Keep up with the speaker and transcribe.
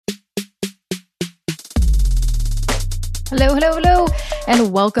Hello, hello, hello,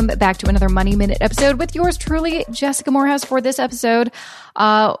 and welcome back to another Money Minute episode with yours truly, Jessica Moorhouse. For this episode,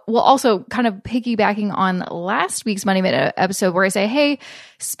 we'll also kind of piggybacking on last week's Money Minute episode where I say, hey,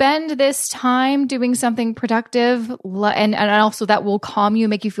 spend this time doing something productive and also that will calm you,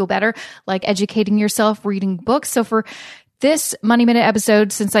 make you feel better, like educating yourself, reading books. So for this Money Minute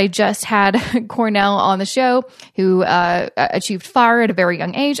episode, since I just had Cornell on the show who achieved FIRE at a very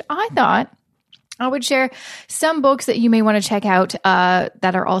young age, I thought I would share some books that you may want to check out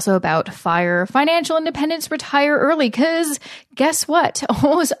that are also about FIRE, financial independence, retire early. Because guess what?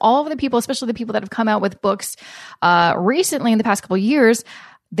 Almost all of the people, especially the people that have come out with books recently in the past couple of years,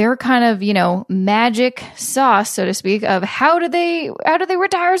 they're kind of, magic sauce, so to speak, of how do they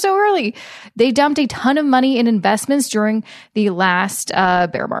retire so early? They dumped a ton of money in investments during the last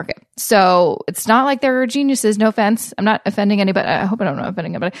bear market. So it's not like they're geniuses. No offense. I'm not offending anybody. I hope I'm not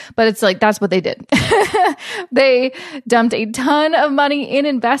offending anybody, but it's like, that's what they did. They dumped a ton of money in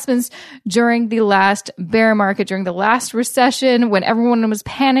investments during the last bear market, during the last recession, when everyone was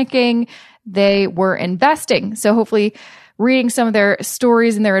panicking, they were investing. So hopefully reading some of their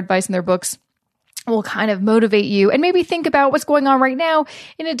stories and their advice in their books will kind of motivate you and maybe think about what's going on right now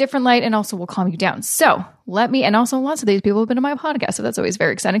in a different light, and also will calm you down. So and also lots of these people have been on my podcast, so that's always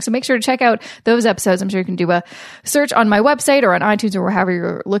very exciting. So make sure to check out those episodes. I'm sure you can do a search on my website or on iTunes or wherever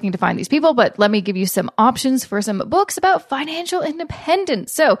you're looking to find these people, but let me give you some options for some books about financial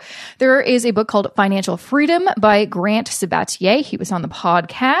independence. So there is a book called Financial Freedom by Grant Sabatier. He was on the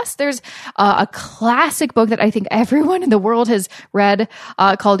podcast. There's a classic book that I think everyone in the world has read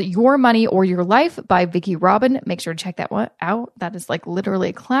called Your Money or Your Life by Vicki Robin. Make sure to check that one out. That is like literally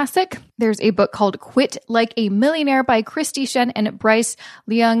a classic. There's a book called Quit Like a Millionaire by Christy Shen and Bryce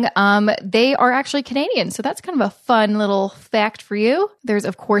Leung. They are actually Canadian, so that's kind of a fun little fact for you. There's,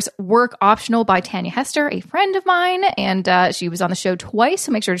 of course, Work Optional by Tanya Hester, a friend of mine, and she was on the show twice,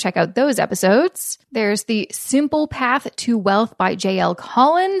 so make sure to check out those episodes. There's The Simple Path to Wealth by J.L.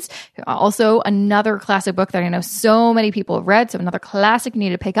 Collins, also another classic book that I know so many people have read, so another classic you need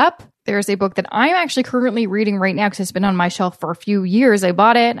to pick up. There's a book that I'm actually currently reading right now because it's been on my shelf for a few years. I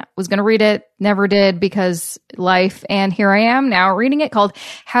bought it, was going to read it, never did because life, and here I am now reading it, called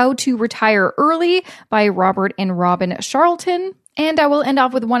How to Retire Early by Robert and Robin Charlton. And I will end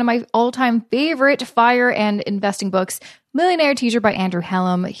off with one of my all-time favorite FIRE and investing books, Millionaire Teacher by Andrew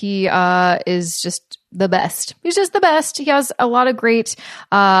Hallam. He is just the best. He's just the best. He has a lot of great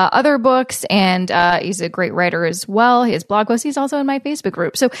other books, and he's a great writer as well. He has blog posts. He's also in my Facebook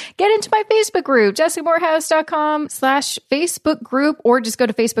group. So get into my Facebook group, jessicamoorhouse.com/Facebook group, or just go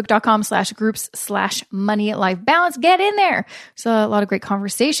to facebook.com/groups/money-life-balance. Get in there. So a lot of great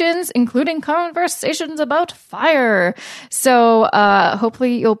conversations, including conversations about FIRE. So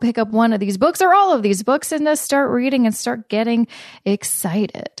hopefully you'll pick up one of these books or all of these books and just start reading and start getting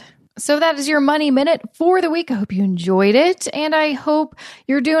excited. So that is your Money Minute for the week. I hope you enjoyed it, and I hope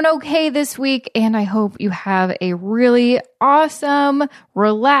you're doing okay this week, and I hope you have a really awesome,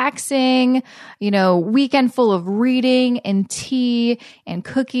 relaxing, weekend full of reading and tea and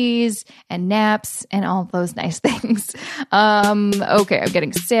cookies and naps and all those nice things. Okay, I'm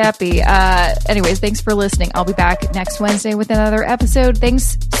getting sappy. Anyways, thanks for listening. I'll be back next Wednesday with another episode.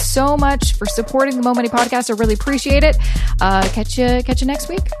 Thanks so much for supporting the Mo Money Podcast. I really appreciate it. Catch you next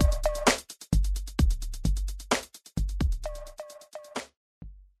week.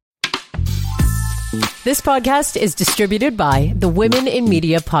 This podcast is distributed by the Women in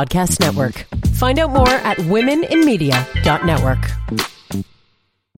Media Podcast Network. Find out more at womeninmedia.network.